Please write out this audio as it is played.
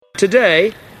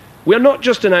Today, we are not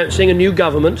just announcing a new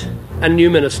government and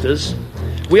new ministers,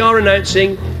 we are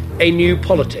announcing a new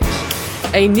politics.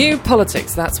 A new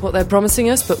politics, that's what they're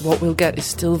promising us, but what we'll get is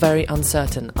still very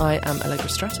uncertain. I am Allegra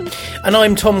Stratton. And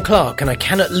I'm Tom Clark, and I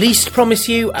can at least promise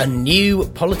you a new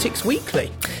Politics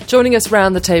Weekly. Joining us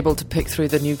round the table to pick through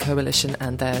the new coalition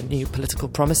and their new political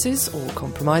promises or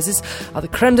compromises are the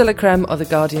creme de la creme of the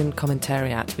Guardian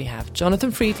commentariat. We have Jonathan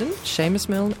Freedland, Seumas,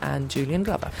 Milne and Julian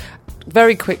Glover.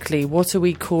 Very quickly, what are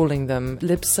we calling them?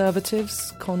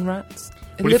 Libservatives? Conrats?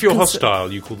 Well, if you're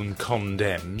hostile, you call them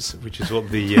condemns, which is what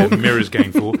the Mirror's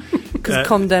going for. Because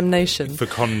condemnation. For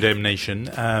condemnation,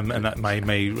 and that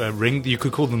may ring. You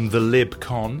could call them the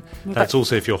lib-con. That's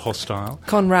also if you're hostile.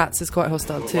 Conrats is quite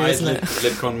hostile too, isn't it?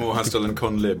 Lib-con more hostile than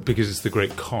con-lib? Because it's the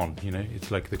great con, you know. It's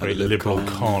like the great liberal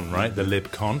con, right? The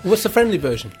lib-con. What's the friendly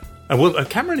version? Well,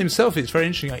 Cameron himself, it's very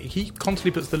interesting. He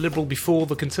constantly puts the Liberal before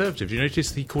the Conservative. You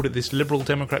notice he called it this Liberal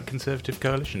Democrat Conservative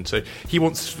coalition. So he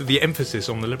wants the emphasis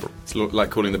on the Liberal. It's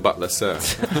like calling the butler sir.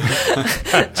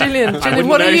 Julian,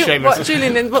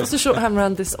 what's the shorthand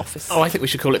around this office? Oh, I think we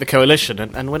should call it the coalition.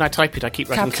 And when I type it, I keep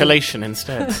writing collation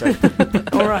instead. So.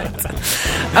 All right.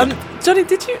 Johnny,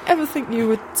 did you ever think you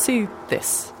would see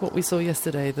this? What we saw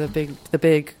yesterday, the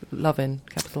big love-in,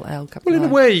 capital L, capital I. Well, in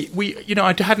a way,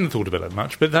 I hadn't thought about it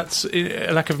much, but that's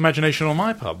a lack of imagination on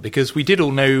my part, because we did all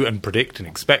know and predict and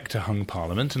expect a hung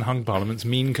parliament, and hung parliaments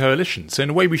mean coalition. So in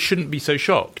a way, we shouldn't be so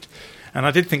shocked. And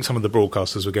I did think some of the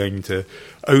broadcasters were going into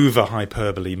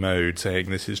over-hyperbole mode, saying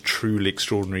this is truly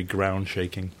extraordinary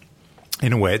ground-shaking.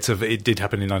 In a way, it did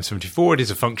happen in 1974. It is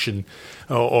a function,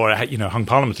 or hung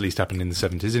parliament at least happened in the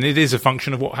 70s, and it is a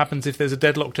function of what happens if there's a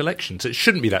deadlocked election. So it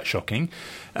shouldn't be that shocking.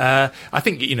 I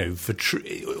think,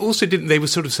 also they were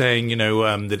sort of saying,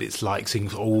 that it's like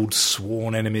seeing old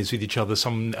sworn enemies with each other.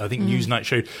 I think Newsnight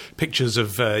showed pictures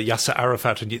of Yasser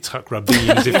Arafat and Yitzhak Rabin,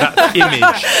 as if that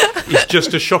image is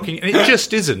just as shocking. And it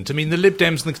just isn't. I mean, the Lib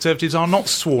Dems and the Conservatives are not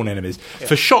sworn enemies. Yeah.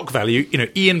 For shock value,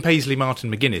 Ian Paisley,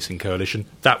 Martin McGuinness in coalition,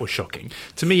 that was shocking.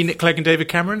 To me, Nick Clegg and David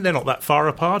Cameron, they're not that far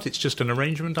apart. It's just an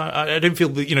arrangement. I don't feel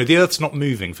that, the Earth's not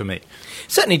moving for me.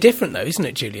 Certainly different, though, isn't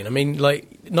it, Julian? I mean,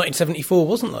 1974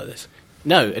 wasn't like this.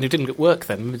 No, and it didn't work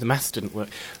then. The maths didn't work.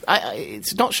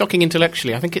 It's not shocking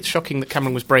intellectually. I think it's shocking that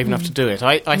Cameron was brave enough to do it.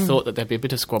 I thought that there'd be a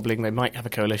bit of squabbling. They might have a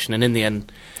coalition, and in the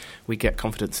end, we get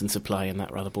confidence and supply, in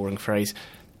that rather boring phrase,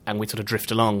 and we sort of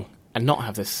drift along. And not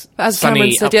have this as sunny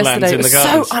Cameron said uplands yesterday, in the it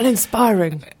gardens. was so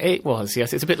uninspiring. It was,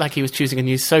 yes. It's a bit like he was choosing a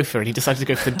new sofa and he decided to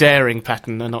go for the daring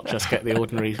pattern and not just get the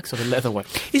ordinary sort of leather one.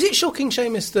 Is it shocking,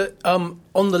 Seumas, that on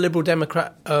the Liberal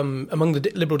Democrat, among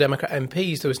the Liberal Democrat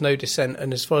MPs, there was no dissent,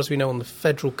 and as far as we know, on the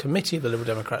Federal Committee of the Liberal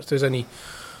Democrats, there was only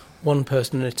one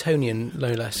person, an Etonian,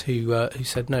 no less, who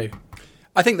said no?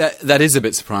 I think that is a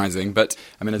bit surprising, but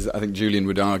I mean, as I think Julian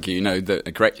would argue,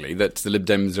 correctly, that the Lib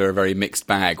Dems are a very mixed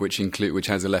bag, which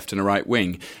has a left and a right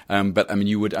wing. But I mean,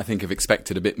 you would, I think, have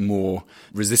expected a bit more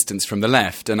resistance from the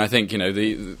left, and I think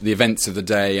the events of the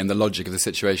day and the logic of the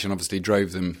situation obviously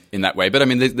drove them in that way. But I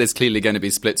mean, there's clearly going to be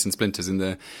splits and splinters in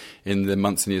the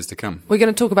months and years to come. We're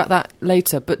going to talk about that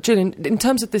later. But Julian, in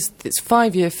terms of this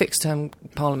 5-year fixed-term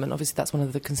parliament, obviously that's one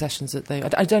of the concessions that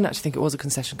I don't actually think it was a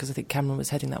concession, because I think Cameron was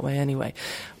heading that way anyway.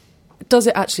 Does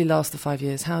it actually last the 5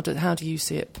 years? How do you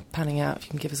see it panning out? If you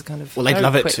can give us a kind of they'd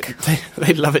love it to.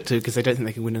 They'd love it to, because they don't think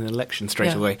they can win an election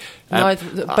straight away. Things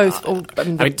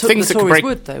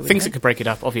that could break it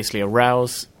up, obviously, a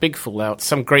rouse, big fallout,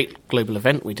 some great global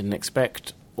event we didn't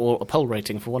expect, or a poll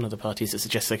rating for one of the parties that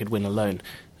suggests they could win alone,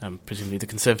 presumably the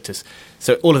Conservatives.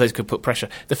 So all of those could put pressure.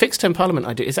 The fixed-term parliament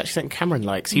idea is actually something Cameron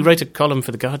likes. He wrote a column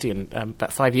for The Guardian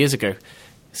about 5 years ago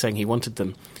saying he wanted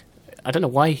them. I don't know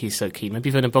why he's so keen. Maybe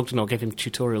Vernon Bogdanor gave him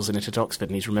tutorials in it at Oxford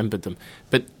and he's remembered them.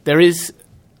 But there is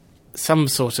some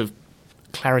sort of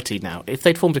clarity now. If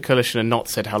they'd formed a coalition and not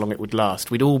said how long it would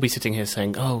last, we'd all be sitting here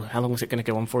saying, how long is it going to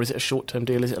go on for? Is it a short-term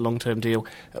deal? Is it a long-term deal?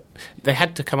 They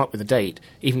had to come up with a date,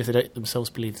 even if they don't themselves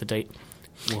believe the date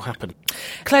will happen.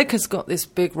 Clegg has got this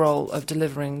big role of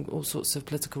delivering all sorts of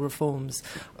political reforms,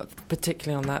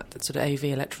 particularly on that sort of AV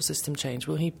electoral system change.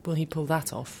 Will he pull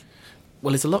that off?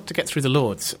 Well, there's a lot to get through the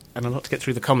Lords and a lot to get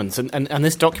through the Commons. And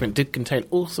this document did contain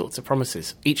all sorts of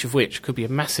promises, each of which could be a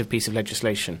massive piece of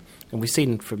legislation. And we've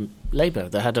seen from Labour,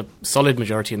 that had a solid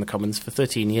majority in the Commons for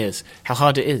 13 years, how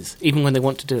hard it is, even when they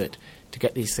want to do it, to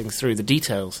get these things through. The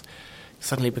details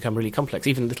suddenly become really complex.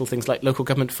 Even little things like local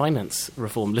government finance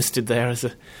reform listed there as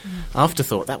an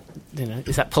afterthought. That,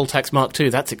 is that poll tax Mark II?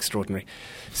 That's extraordinary.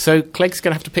 So Clegg's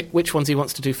going to have to pick which ones he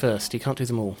wants to do first. He can't do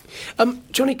them all.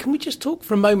 Johnny, can we just talk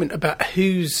for a moment about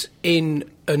who's in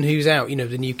and who's out,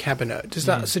 the new cabinet? Does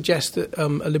that suggest that a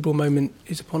Liberal moment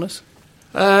is upon us?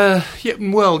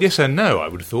 Yes and no. I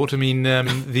would have thought. I mean,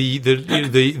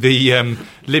 the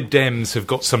Lib Dems have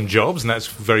got some jobs, and that's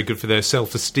very good for their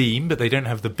self-esteem. But they don't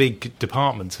have the big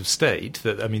departments of state.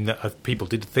 That people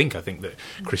did think. I think that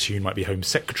Chris Huhne might be Home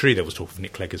Secretary. There was talk of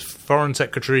Nick Clegg as Foreign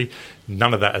Secretary.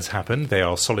 None of that has happened. They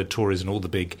are solid Tories in all the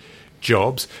big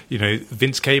jobs.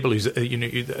 Vince Cable, who's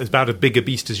about as big a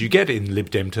beast as you get in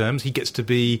Lib Dem terms, he gets to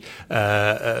be,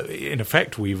 in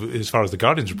effect, as far as the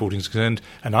Guardian's reporting is concerned,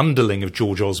 an underling of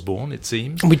George Osborne, it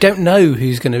seems. And we don't know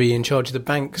who's going to be in charge of the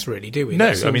banks, really, do we?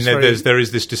 No, I mean, there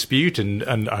is this dispute,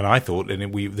 and I thought,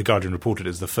 and the Guardian reported it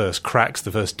as the first cracks,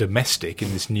 the first domestic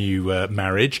in this new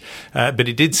marriage, but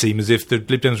it did seem as if the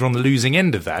Lib Dems were on the losing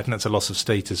end of that, and that's a loss of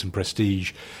status and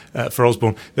prestige for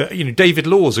Osborne. David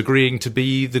Law's agreeing to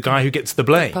be the guy who gets the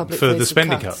blame for the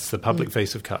spending cuts, the public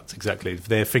face of cuts, exactly.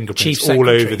 Their fingerprints all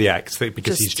over the act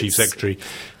because he's Chief Secretary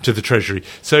to the Treasury.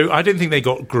 So I don't think they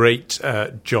got great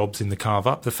jobs in the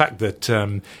carve-up. The fact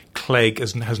that Clegg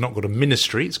has not got a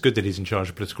ministry, it's good that he's in charge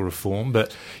of political reform,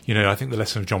 but I think the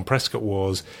lesson of John Prescott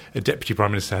was a Deputy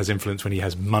Prime Minister has influence when he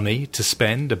has money to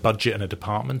spend, a budget and a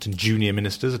department, and junior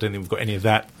ministers. I don't think we've got any of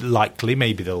that likely.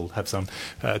 Maybe they'll have some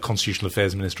Constitutional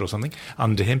Affairs Minister or something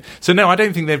under him. So no, I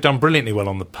don't think they've done brilliantly well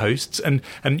on the posts, and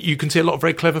you can see a lot of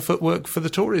very clever footwork for the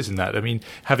Tories in that. I mean,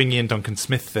 having Ian Duncan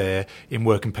Smith there in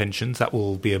work and pensions, that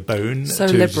will be a bone to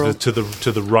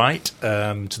the right,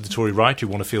 to the Tory right, who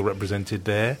want to feel represented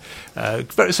there.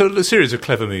 So a series of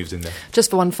clever moves in there. Just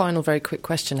for one final very quick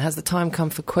question, has the time come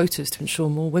for quotas to ensure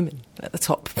more women at the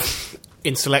top?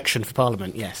 In selection for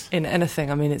Parliament, yes. In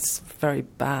anything. I mean, it's very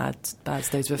bad state of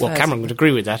affairs. Well, Cameron would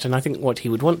agree with that, and I think what he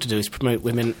would want to do is promote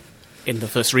women in the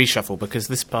first reshuffle, because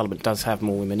this Parliament does have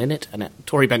more women in it, and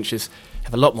Tory benches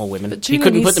have a lot more women. He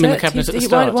couldn't put them in the Cabinet at the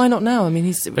start. Why not now? I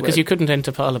mean, because you couldn't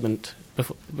enter Parliament,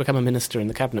 become a minister in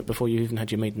the Cabinet before you even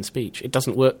had your maiden speech. It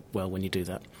doesn't work well when you do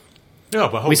that. No,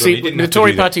 but hold on. The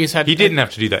Tory party has had... He didn't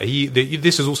have to do that.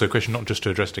 This is also a question not just to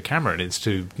address to Cameron, it's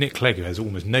to Nick Clegg, who has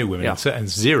almost no women and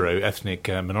zero ethnic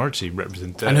minority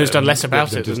representation. And who's done less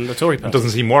about it than the Tory party. Doesn't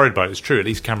seem worried by it. It's true. At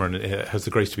least Cameron has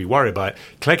the grace to be worried by it.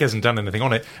 Clegg hasn't done anything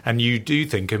on it. And you do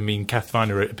think, I mean, Kath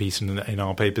Viner wrote a piece in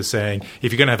our paper saying,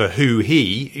 if you're going to have a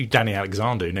who-he, Danny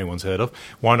Alexander, who no one's heard of,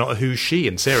 why not a who-she?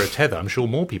 And Sarah Tether, I'm sure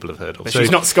more people have heard of. But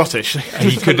she's not Scottish.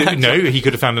 He could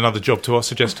have found another job to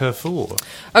suggest her for.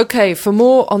 OK, for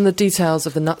more on the details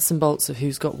of the nuts and bolts of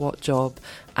who's got what job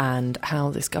and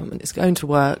how this government is going to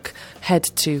work, head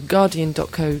to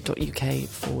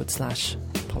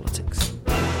guardian.co.uk/politics.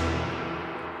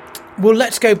 Well,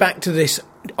 let's go back to this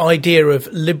idea of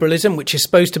liberalism, which is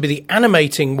supposed to be the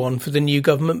animating one for the new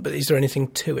government, but is there anything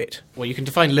to it? Well, you can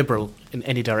define liberal in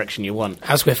any direction you want.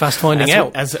 As we're fast finding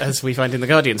out. As we find in The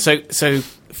Guardian. So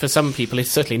for some people,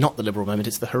 it's certainly not the liberal moment,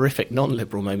 it's the horrific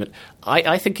non-liberal moment.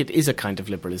 I think it is a kind of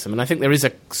liberalism, and I think there is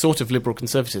a sort of liberal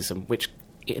conservatism, which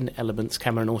in elements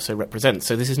Cameron also represents.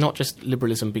 So this is not just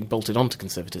liberalism being bolted onto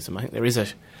conservatism. I think there is an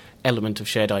element of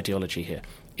shared ideology here.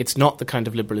 It's not the kind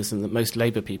of liberalism that most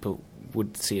Labour people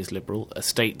would see as liberal, a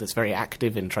state that's very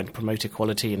active in trying to promote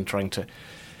equality and trying to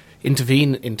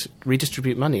intervene and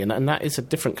redistribute money, and that is a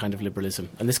different kind of liberalism.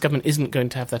 And this government isn't going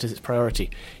to have that as its priority.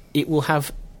 It will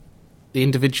have the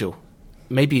individual,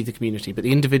 maybe the community, but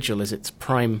the individual as its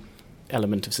prime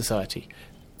element of society.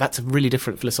 That's a really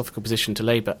different philosophical position to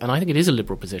Labour, and I think it is a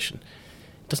liberal position.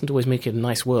 It doesn't always make it a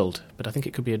nice world, but I think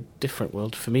it could be a different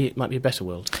world. For me, it might be a better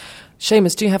world.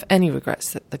 Seumas, do you have any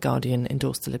regrets that The Guardian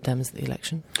endorsed the Lib Dems at the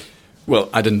election?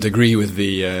 Well, I didn't agree with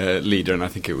the leader, and I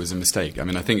think it was a mistake. I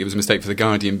mean, I think it was a mistake for The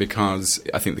Guardian because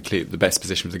I think the best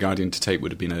position for The Guardian to take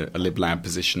would have been a Lib Lab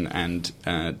position, and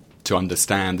to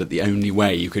understand that the only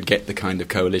way you could get the kind of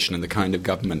coalition and the kind of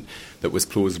government that was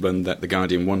plausible and that The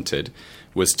Guardian wanted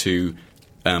was to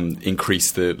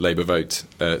increase the Labour vote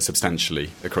substantially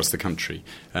across the country.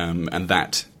 And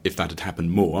that, if that had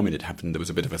happened more, I mean, it happened, there was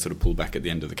a bit of a sort of pullback at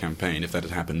the end of the campaign. If that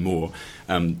had happened more,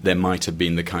 there might have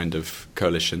been the kind of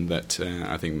coalition that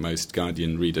I think most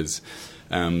Guardian readers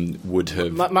would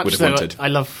have wanted. I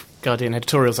love Guardian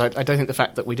editorials. I don't think the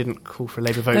fact that we didn't call for a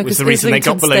Labour vote was the reason they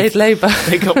got below Labour.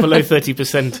 They got below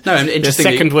 30%. No, and the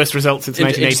second worst result since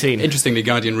 1918. Interestingly,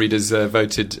 Guardian readers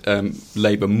voted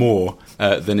Labour more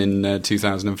than in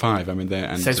 2005. I mean,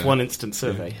 says one instant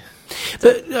survey. Yeah.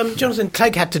 But Jonathan,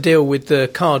 Clegg had to deal with the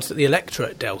cards that the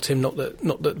electorate dealt him, not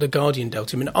that the Guardian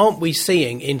dealt him. And aren't we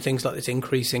seeing in things like this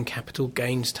increase in capital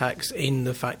gains tax, in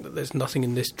the fact that there's nothing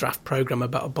in this draft programme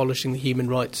about abolishing the Human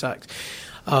Rights Act,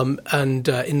 and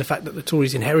in the fact that the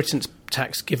Tories' inheritance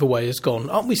tax giveaway has gone?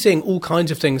 Aren't we seeing all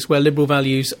kinds of things where liberal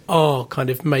values are kind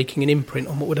of making an imprint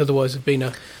on what would otherwise have been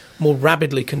a more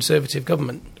rabidly conservative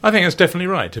government. I think that's definitely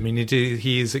right. I mean,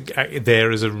 he is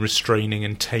there as a restraining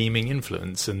and taming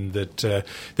influence, and that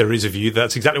there is a view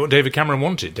that's exactly what David Cameron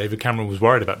wanted. David Cameron was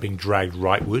worried about being dragged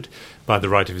rightward by the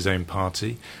right of his own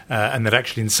party, and that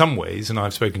actually in some ways, and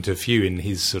I've spoken to a few in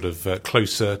his sort of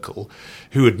close circle,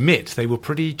 who admit they were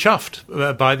pretty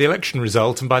chuffed by the election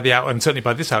result and by and certainly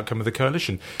by this outcome of the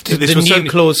coalition. This was new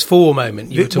Clause 4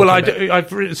 moment you were talking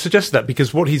about. I've suggested that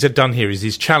because what he's done here is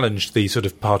he's challenged the sort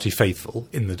of party faithful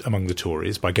among the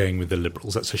Tories by going with the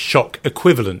Liberals. That's a shock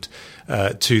equivalent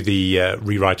to the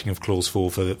rewriting of Clause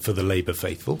 4 for the Labour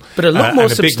faithful. But a lot more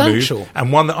and substantial. Big move,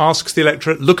 and one that asks the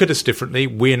electorate, look at us differently,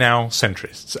 we're now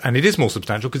centrists. And it is more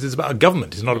substantial because it's about a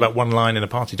government. It's not about one line in a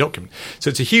party document. So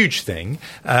it's a huge thing.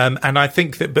 And I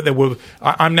think that, but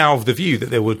I'm now of the view that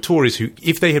there were Tories who,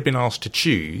 if they had been asked to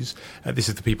choose, this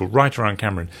is the people right around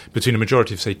Cameron, between a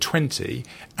majority of, say, 20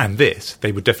 and this,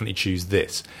 they would definitely choose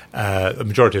this. A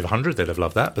majority of 100, they'd have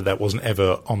loved that, but that wasn't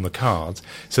ever on the cards.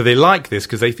 So they like this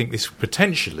because they think this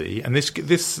potentially, and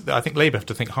this I think Labour have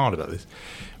to think hard about this,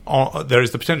 there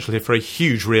is the potential here for a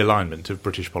huge realignment of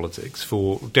British politics,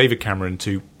 for David Cameron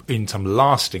to, in some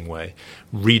lasting way,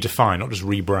 redefine, not just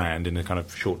rebrand in a kind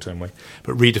of short-term way,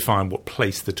 but redefine what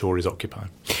place the Tories occupy.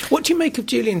 What do you make of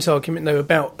Julian's argument, though,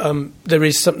 about there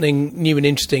is something new and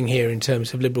interesting here in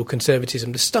terms of liberal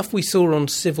conservatism? The stuff we saw on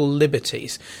civil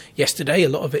liberties yesterday, a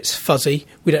lot of it's fuzzy.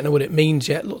 We don't know what it means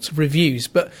yet, lots of reviews.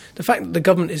 But the fact that the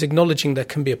government is acknowledging there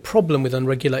can be a problem with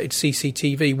unregulated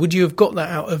CCTV, would you have got that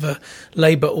out of a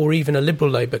Labour or even a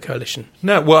Liberal Labour coalition?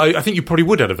 No, well, I think you probably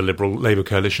would out of a Liberal Labour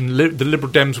coalition. The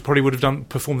Liberal Dems probably would have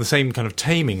performed the same kind of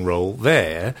taming role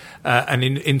there,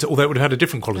 and although it would have had a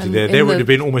different quality there would have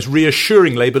been almost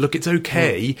reassuring Labour, look, it's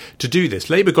okay to do this.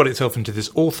 Labour got itself into this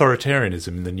authoritarianism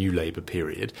in the new Labour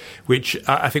period, which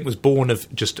I think was born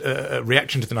of just a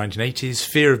reaction to the 1980s,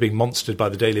 fear of being monstered by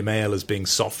the Daily Mail as being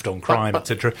soft on crime,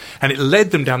 etc. And it led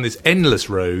them down this endless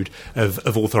road of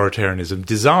authoritarianism,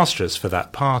 disastrous for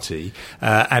that party.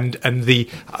 And the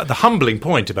humbling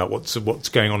point about what's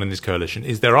going on in this coalition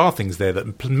is there are things there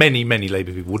that many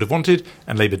Labour people would have wanted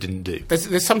and Labour didn't do.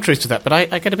 There's some truth to that, but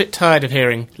I get a bit tired of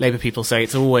hearing Labour people say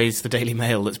it's always the Daily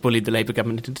Mail that's bullied the Labour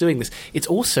government into doing this. It's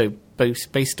also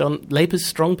based on Labour's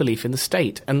strong belief in the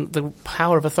state and the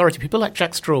power of authority. People like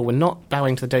Jack Straw were not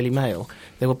bowing to the Daily Mail.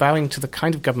 They were bowing to the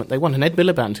kind of government they want. And Ed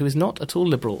Miliband, who is not at all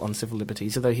liberal on civil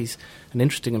liberties, although he's an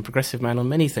interesting and progressive man on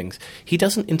many things, he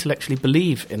doesn't intellectually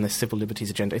believe in this civil liberties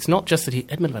agenda. It's not just that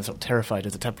Ed Miliband's not terrified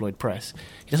of the tabloid press.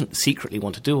 He doesn't secretly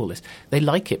want to do all this. They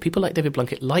like it. People like David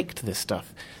Blunkett liked this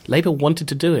stuff. Labour wanted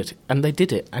to do it, and they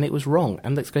did it, and it was wrong,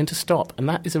 and it's going to stop. And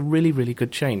that is a really, really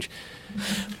good change.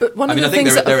 But one of the I think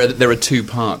things there are two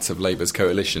parts of Labour's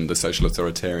coalition, the social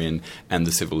authoritarian and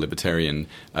the civil libertarian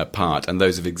part, and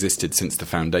those have existed since the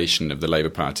foundation of the Labour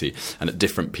Party, and at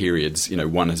different periods,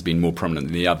 one has been more prominent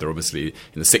than the other. Obviously,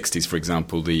 in the 60s, for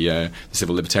example, the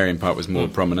civil libertarian part was more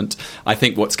prominent. I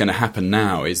think what's going to happen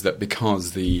now is that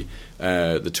because the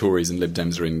Tories and Lib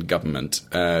Dems are in government,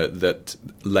 that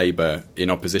Labour in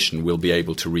opposition will be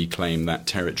able to reclaim that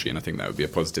territory, and I think that would be a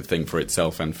positive thing for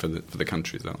itself and for the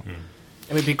country as well.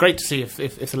 It would be great to see if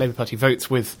the Labour Party votes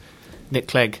with Nick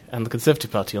Clegg and the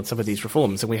Conservative Party on some of these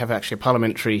reforms, and we have actually a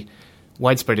parliamentary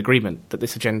widespread agreement that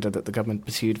this agenda that the government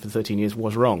pursued for 13 years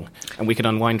was wrong, and we can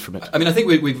unwind from it. I mean, I think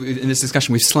we've in this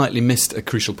discussion we've slightly missed a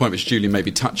crucial point, which Julian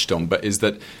maybe touched on, but is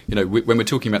that, when we're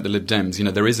talking about the Lib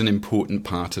Dems, there is an important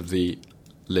part of the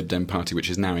Lib Dem party which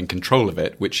is now in control of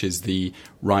it, which is the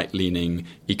right-leaning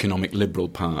economic liberal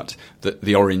part,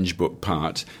 the Orange Book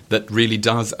part, that really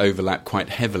does overlap quite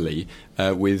heavily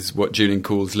with what Julian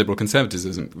calls liberal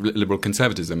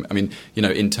conservatism. I mean,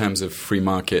 in terms of free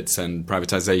markets and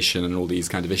privatisation and all these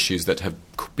kind of issues that have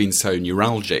been so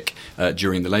neuralgic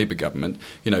during the Labour government,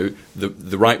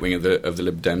 the right wing of the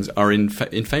Lib Dems are in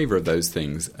favour of those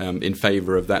things, in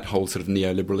favour of that whole sort of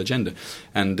neoliberal agenda.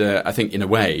 And I think, in a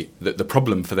way, that the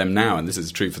problem for them now, and this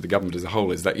is true for the government as a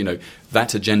whole, is that,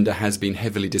 that agenda has been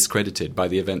heavily discredited by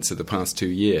the events of the past 2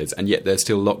 years, and yet they're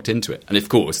still locked into it. And, of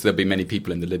course, there'll be many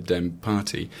people in the Lib Dem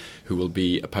party who will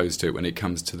be opposed to it when it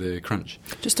comes to the crunch.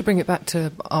 Just to bring it back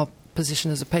to our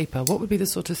position as a paper, what would be the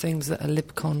sort of things that a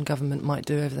LibCon government might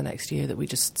do over the next year that we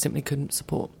just simply couldn't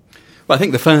support? Well, I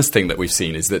think the first thing that we've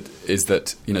seen is that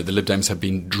the Lib Dems have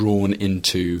been drawn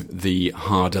into the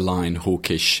harder line,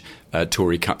 hawkish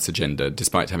Tory cuts agenda,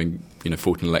 despite having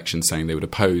fought an election saying they would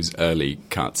oppose early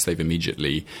cuts. They've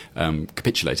immediately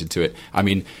capitulated to it. I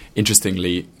mean,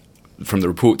 interestingly, from the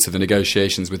reports of the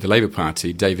negotiations with the Labour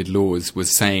Party, David Laws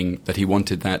was saying that he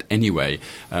wanted that anyway.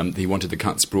 He wanted the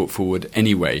cuts brought forward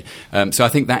anyway. So I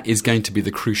think that is going to be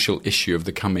the crucial issue of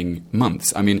the coming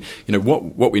months. I mean,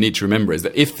 what we need to remember is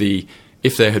that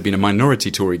if there had been a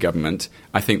minority Tory government,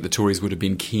 I think the Tories would have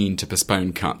been keen to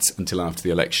postpone cuts until after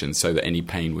the election so that any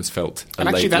pain was felt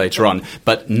later on.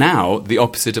 But now the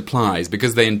opposite applies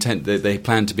because they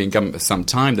plan to be in government for some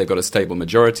time. They've got a stable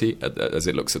majority, as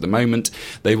it looks at the moment.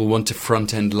 They will want to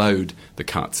front-end load the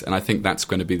cuts, and I think that's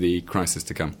going to be the crisis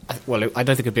to come. Well, I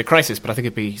don't think it'd be a crisis, but I think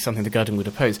it'd be something the Guardian would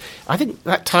oppose. I think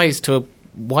that ties to a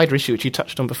wider issue which you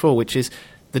touched on before, which is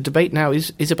the debate now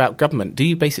is about government. Do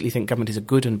you basically think government is a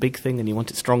good and big thing and you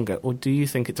want it stronger, or do you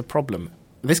think it's a problem?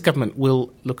 This government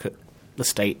will look at the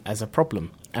state as a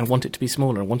problem and want it to be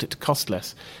smaller and want it to cost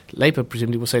less. Labour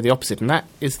presumably will say the opposite, and that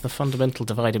is the fundamental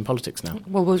divide in politics now.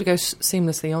 Well, we'll go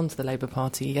seamlessly on to the Labour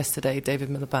Party. Yesterday, David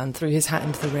Miliband threw his hat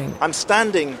into the ring. I'm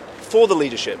standing for the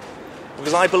leadership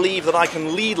because I believe that I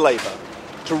can lead Labour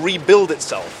to rebuild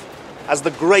itself as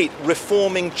the great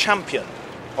reforming champion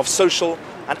of social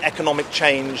and economic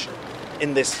change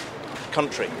in this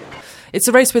country. It's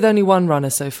a race with only one runner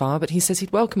so far, but he says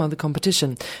he'd welcome other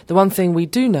competition. The one thing we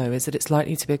do know is that it's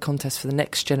likely to be a contest for the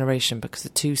next generation because the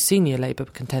two senior Labour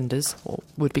contenders, or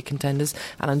would-be contenders,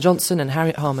 Alan Johnson and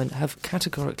Harriet Harman, have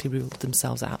categorically ruled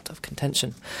themselves out of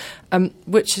contention.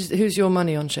 Who's your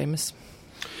money on, Seumas?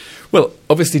 Well,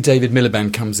 obviously David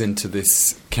Miliband comes into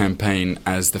this campaign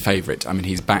as the favourite. I mean,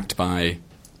 he's backed by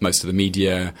most of the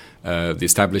media, the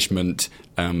establishment,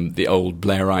 the old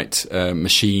Blairite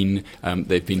machine.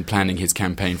 They've been planning his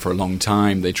campaign for a long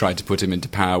time. They tried to put him into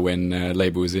power when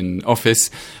Labour was in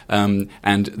office, and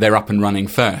they're up and running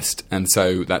first. And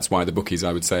so that's why the bookies,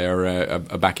 I would say, are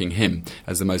backing him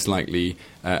as the most likely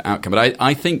outcome. But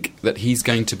I think that he's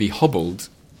going to be hobbled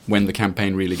when the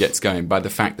campaign really gets going by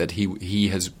the fact that he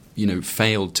has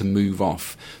failed to move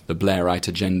off the Blairite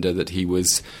agenda that he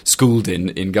was schooled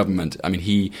in government. I mean,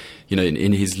 he,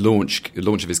 in his launch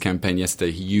of his campaign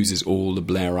yesterday, he uses all the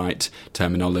Blairite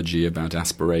terminology about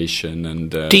aspiration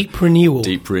and deep renewal.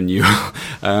 He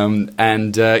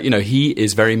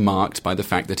is very marked by the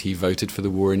fact that he voted for the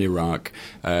war in Iraq.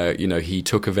 He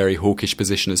took a very hawkish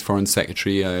position as Foreign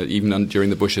Secretary, even during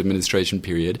the Bush administration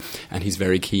period, and he's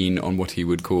very keen on what he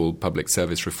would call public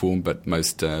service reform, but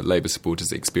most Labour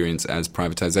supporters experience as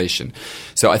privatisation.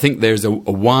 So I think there's a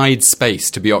wide space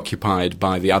to be occupied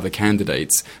by the other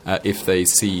candidates if they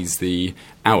seize the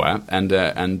hour and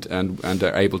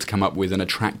are able to come up with an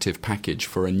attractive package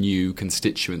for a new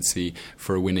constituency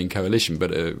for a winning coalition,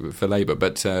 but for Labour.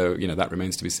 But that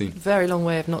remains to be seen. Very long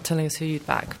way of not telling us who you'd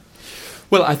back.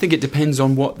 Well, I think it depends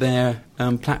on what their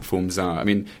platforms are. I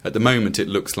mean, at the moment it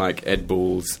looks like Ed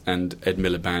Balls and Ed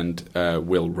Miliband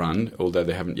will run, although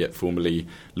they haven't yet formally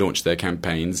launched their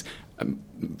campaigns.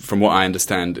 From what I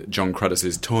understand, John Cruddas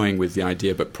is toying with the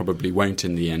idea but probably won't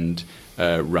in the end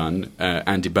run.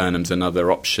 Andy Burnham's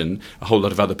another option. A whole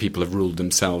lot of other people have ruled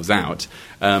themselves out.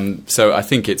 So I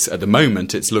think at the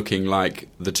moment it's looking like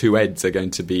the two Eds are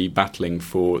going to be battling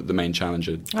for the main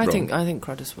challenger role. I think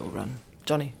Cruddas will run.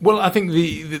 Johnny? Well, I think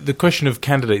the question of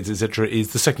candidates, etc.,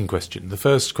 is the second question. The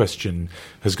first question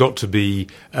has got to be,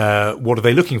 what are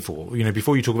they looking for?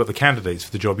 Before you talk about the candidates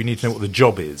for the job, you need to know what the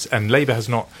job is. And Labour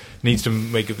needs to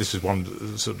make it. This is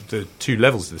one sort of the two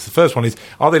levels of this. The first one is,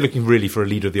 are they looking really for a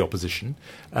leader of the opposition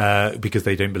because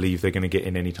they don't believe they're going to get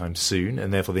in anytime soon,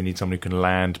 and therefore they need someone who can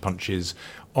land punches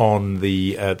on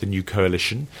the new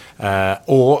coalition,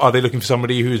 or are they looking for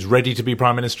somebody who is ready to be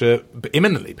Prime Minister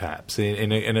imminently, perhaps,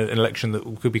 in an election that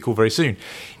could be called very soon?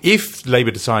 If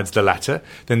Labour decides the latter,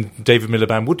 then David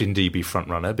Miliband would indeed be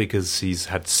front-runner because he's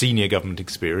had senior government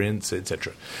experience,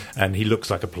 etc., and he looks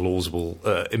like a plausible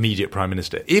immediate Prime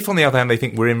Minister. If, on the other hand, they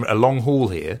think we're in a long haul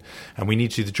here and we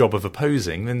need to do the job of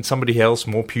opposing, then somebody else,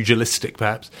 more pugilistic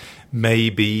perhaps, may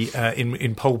be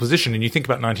in pole position. And you think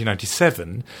about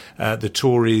 1997, the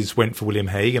Tories went for William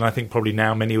Hague, and I think probably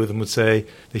now many of them would say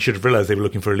they should have realised they were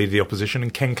looking for a leader of the opposition,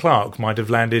 and Ken Clarke might have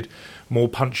landed more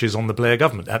punches on the Blair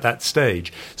government at that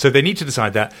stage. So they need to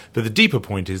decide that. But the deeper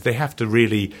point is they have to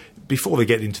really, before they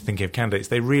get into thinking of candidates,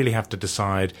 they really have to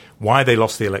decide why they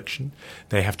lost the election.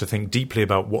 They have to think deeply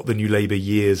about what the new Labour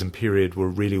years and period were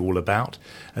really all about.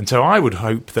 And so I would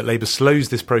hope that Labour slows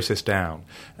this process down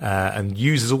and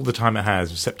uses all the time it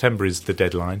has. September is the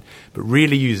deadline, but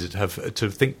really use it to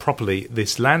think properly.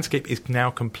 This landscape is now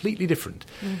completely different.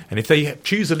 And if they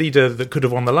choose a leader that could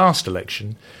have won the last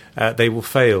election, they will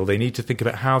fail. They need to think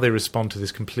about how they respond to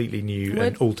this completely new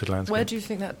and altered landscape. Where do you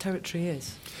think that territory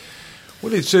is?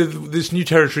 Well, so this new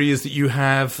territory is that you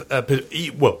have,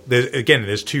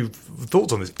 there's two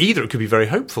thoughts on this. Either it could be very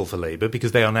hopeful for Labour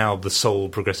because they are now the sole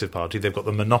progressive party. They've got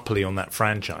the monopoly on that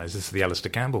franchise. This is the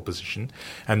Alistair Campbell position.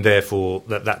 And therefore,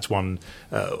 that's one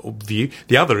view.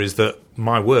 The other is that,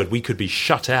 my word, we could be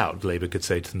shut out, Labour could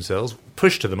say to themselves,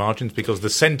 pushed to the margins because the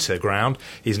centre ground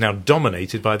is now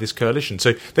dominated by this coalition.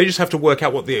 So they just have to work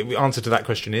out what the answer to that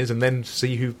question is and then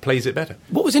see who plays it better.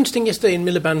 What was interesting yesterday in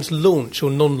Miliband's launch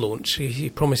or non-launch, he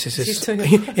promises this,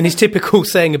 in his typical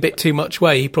saying a bit too much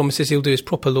way, he promises he'll do his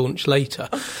proper launch later.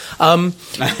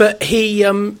 But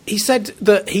he said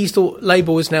that he thought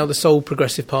Labour was now the sole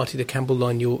progressive party, the Campbell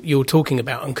line you're talking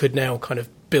about, and could now kind of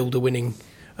build a winning,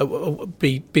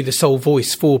 be the sole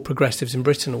voice for progressives in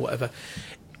Britain or whatever.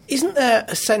 Isn't there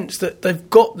a sense that they've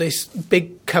got this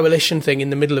big coalition thing in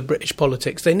the middle of British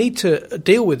politics? They need to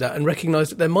deal with that and recognise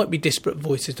that there might be disparate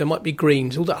voices, there might be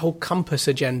Greens, all that whole compass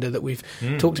agenda that we've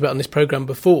talked about on this programme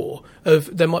before,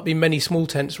 of there might be many small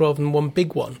tents rather than one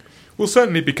big one. Well,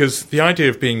 certainly, because the idea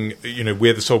of being,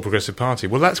 we're the sole progressive party,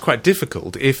 well, that's quite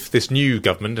difficult if this new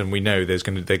government, and we know they're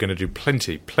going to do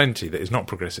plenty that is not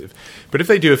progressive, but if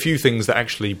they do a few things that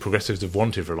actually progressives have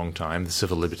wanted for a long time, the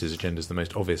civil liberties agenda is the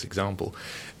most obvious example,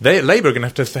 Labour are going to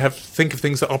have to think of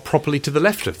things that are properly to the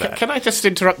left of that. Can I just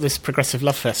interrupt this progressive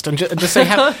love fest and just say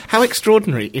how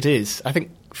extraordinary it is, I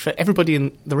think, for everybody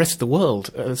in the rest of the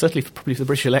world, certainly probably for the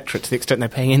British electorate, to the extent they're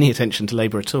paying any attention to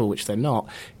Labour at all, which they're not,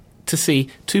 to see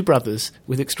two brothers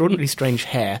with extraordinarily strange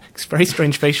hair, very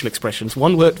strange facial expressions.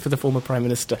 One worked for the former Prime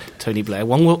Minister Tony Blair,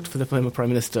 one worked for the former Prime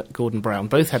Minister Gordon Brown.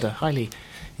 Both had a highly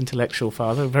intellectual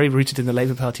father, very rooted in the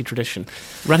Labour Party tradition,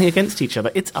 running against each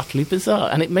other. It's utterly bizarre,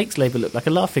 and it makes Labour look like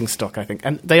a laughingstock, I think.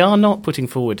 And they are not putting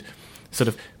forward sort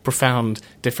of profound,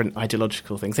 different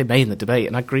ideological things. They may in the debate,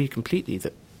 and I agree completely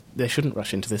that they shouldn't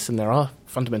rush into this, and there are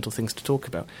fundamental things to talk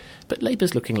about. But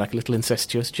Labour's looking like a little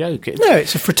incestuous joke. No,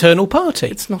 it's a fraternal party.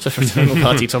 It's not a fraternal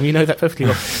party, Tom. You know that perfectly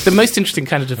well. The most interesting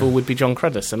candidate of all would be John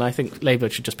Cruddas, and I think Labour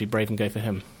should just be brave and go for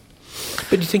him.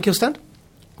 But do you think he'll stand?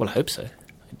 Well, I hope so.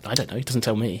 I don't know. He doesn't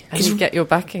tell me. And you get your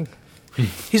backing.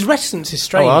 His reticence is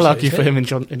strange. I'll argue for him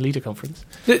in leader conference.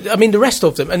 I mean, the rest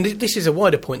of them, and this is a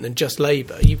wider point than just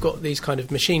Labour, you've got these kind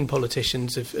of machine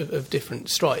politicians of different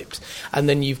stripes, and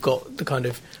then you've got the kind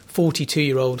of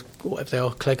 42-year-old, whatever they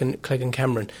are, Clegg and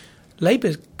Cameron.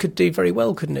 Labour could do very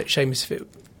well, couldn't it, Seumas, if it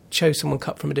chose someone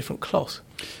cut from a different cloth?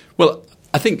 Well,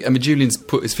 I think Julian's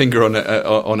put his finger on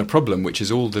a problem, which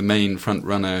is all the main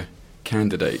front-runner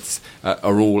candidates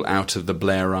are all out of the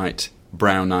Blairite,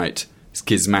 Brownite,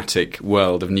 schismatic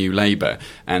world of New Labour,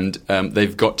 and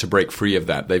they've got to break free of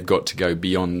that. They've got to go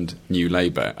beyond New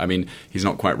Labour. I mean, he's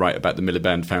not quite right about the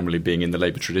Miliband family being in the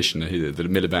Labour tradition. The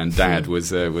Miliband dad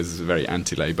was very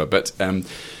anti-Labour, but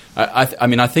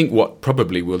I think what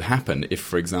probably will happen if,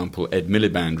 for example, Ed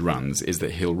Miliband runs is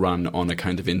that he'll run on a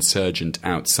kind of insurgent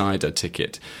outsider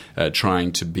ticket,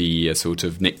 trying to be a sort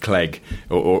of Nick Clegg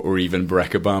or even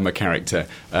Barack Obama character,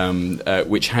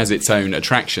 which has its own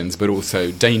attractions but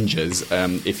also dangers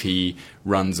if he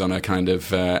runs on a kind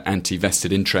of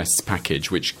anti-vested interests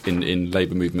package, which in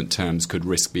labour movement terms could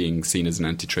risk being seen as an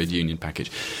anti-trade union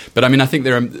package. But I mean, I think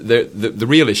the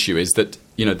real issue is that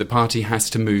the party has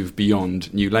to move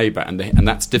beyond New Labour, and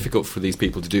that's difficult for these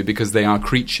people to do because they are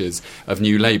creatures of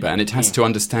New Labour, and it has to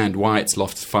understand why it's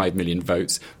lost 5 million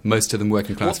votes, most of them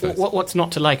working class votes. What's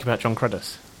not to like about John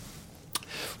Cruddas?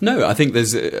 No, I think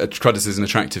Cruddas is an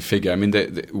attractive figure. I mean,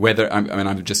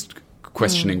 I'm just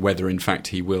questioning whether, in fact,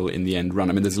 he will in the end run.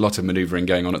 I mean, there's a lot of manoeuvring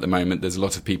going on at the moment. There's a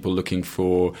lot of people looking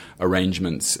for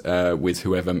arrangements with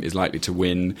whoever is likely to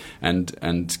win, and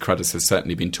Cruddas has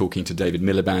certainly been talking to David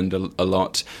Miliband a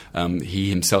lot. He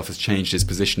himself has changed his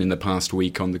position in the past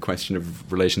week on the question of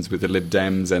relations with the Lib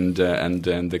Dems and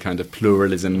the kind of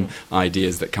pluralism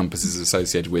ideas that Compass is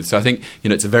associated with. So I think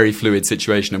it's a very fluid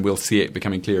situation, and we'll see it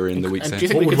becoming clearer in the weeks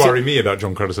ahead. What would worry me about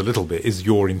John Cruddas a little bit is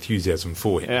your enthusiasm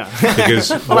for him. Yeah.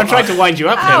 Because I'm trying to wind you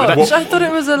up here. I thought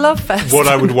it was a love fest. What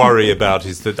I would worry about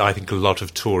is that I think a lot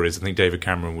of Tories, I think David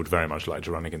Cameron would very much like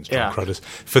to run against John Cruddas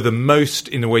for the most,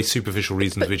 in a way, superficial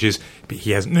reasons, which is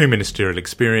he has no ministerial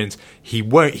experience.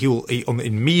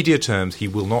 In media terms, he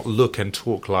will not look and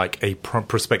talk like a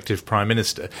prospective Prime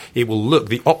Minister. It will look,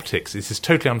 the optics, this is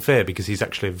totally unfair because he's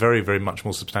actually a very, very much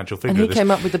more substantial figure. And he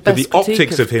came up with the best But the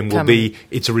optics of him will be,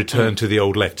 it's a return to the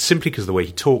old left, simply because of the way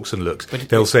he talks and looks.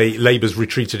 They'll say Labour's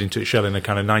retreated into its shell in a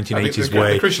kind of 1980s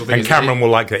way. And Cameron will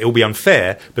like that. It will be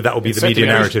unfair, but that will be the media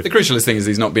narrative. The crucialist thing is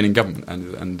he's not been in government,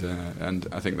 and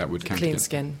I think that would count. Clean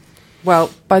skin.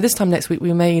 Well, by this time next week,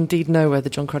 we may indeed know whether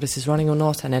John Cruddas is running or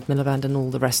not, and Ed Miliband and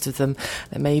all the rest of them.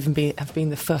 There may even have been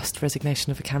the first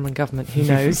resignation of a Cameron government. Who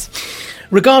knows?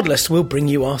 Regardless, we'll bring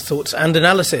you our thoughts and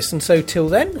analysis. And so till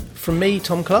then, from me,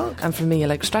 Tom Clark. And from me,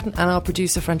 Allegra Stratton, and our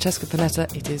producer, Francesca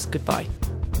Panetta, it is goodbye.